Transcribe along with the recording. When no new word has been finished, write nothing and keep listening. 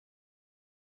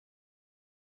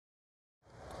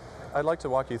I'd like to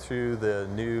walk you through the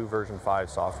new version 5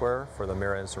 software for the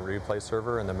Mira Instant Replay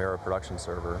server and the Mira production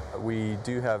server. We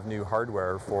do have new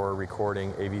hardware for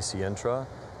recording AVC-Intra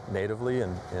natively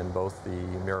in both the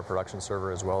Mira production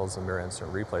server as well as the Mira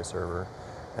Instant Replay server.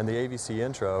 And the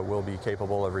AVC-Intra will be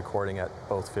capable of recording at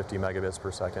both 50 megabits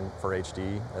per second for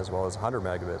HD as well as 100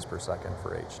 megabits per second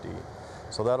for HD.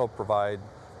 So that'll provide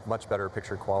much better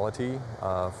picture quality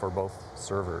for both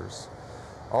servers.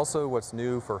 Also, what's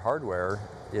new for hardware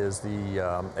is the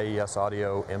AES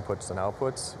audio inputs and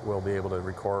outputs. We'll be able to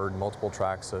record multiple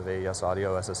tracks of AES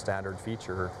audio as a standard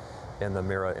feature in the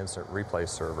Mira Instant Replay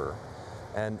server.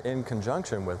 And in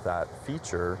conjunction with that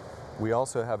feature, we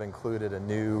also have included a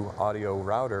new audio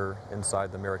router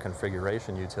inside the Mira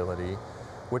configuration utility,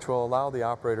 which will allow the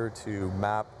operator to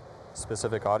map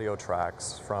specific audio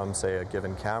tracks from, say, a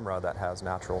given camera that has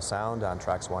natural sound on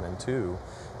tracks 1 and 2,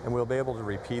 and we'll be able to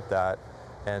repeat that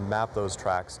and map those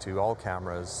tracks to all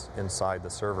cameras inside the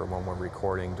server when we're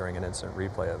recording during an instant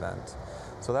replay event.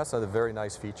 So that's a very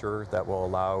nice feature that will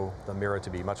allow the Mira to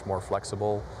be much more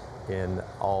flexible in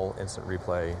all instant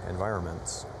replay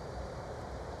environments.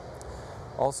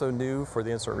 Also new for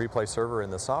the instant replay server in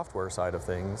the software side of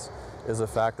things is the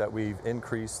fact that we've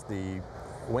increased the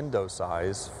window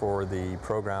size for the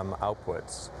program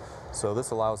outputs. So this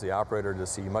allows the operator to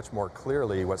see much more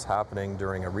clearly what's happening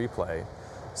during a replay.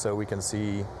 So we can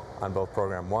see on both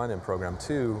program 1 and program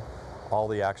 2 all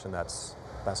the action that's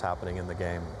happening in the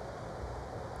game.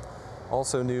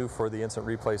 Also new for the instant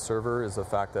replay server is the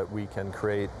fact that we can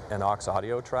create an aux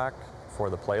audio track for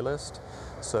the playlist.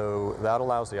 So that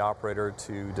allows the operator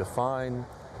to define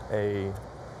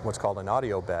what's called an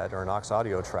audio bed or an aux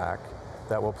audio track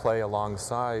that will play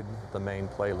alongside the main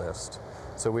playlist.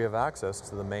 So we have access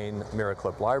to the main Mira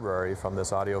clip library from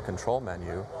this audio control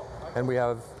menu, and we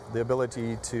have the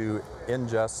ability to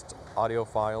ingest audio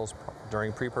files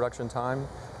during pre-production time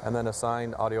and then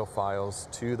assign audio files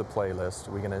to the playlist.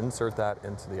 We can insert that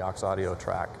into the aux audio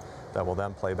track that will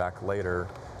then play back later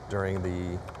during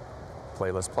the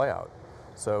playlist playout.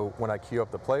 So when I queue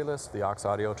up the playlist, the aux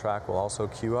audio track will also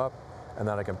queue up, and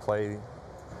then I can play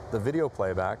the video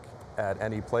playback at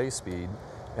any play speed,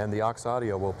 and the aux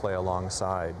audio will play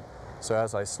alongside. So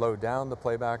as I slow down the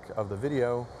playback of the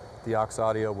video, the aux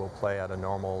audio will play at a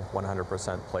normal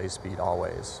 100% play speed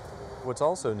always. What's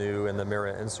also new in the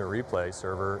Mira Instant Replay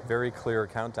server, very clear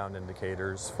countdown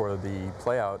indicators for the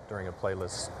playout during a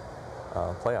playlist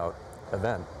playout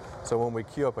event. So when we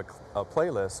queue up a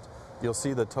playlist, you'll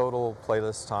see the total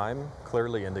playlist time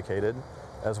clearly indicated,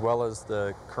 as well as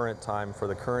the current time for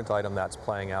the current item that's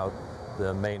playing out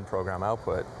the main program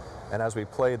output. And as we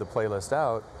play the playlist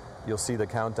out, you'll see the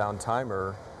countdown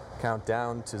timer count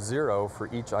down to 0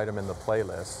 for each item in the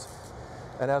playlist.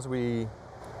 And as we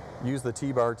use the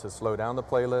T-bar to slow down the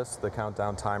playlist, the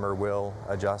countdown timer will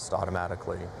adjust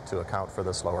automatically to account for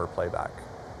the slower playback.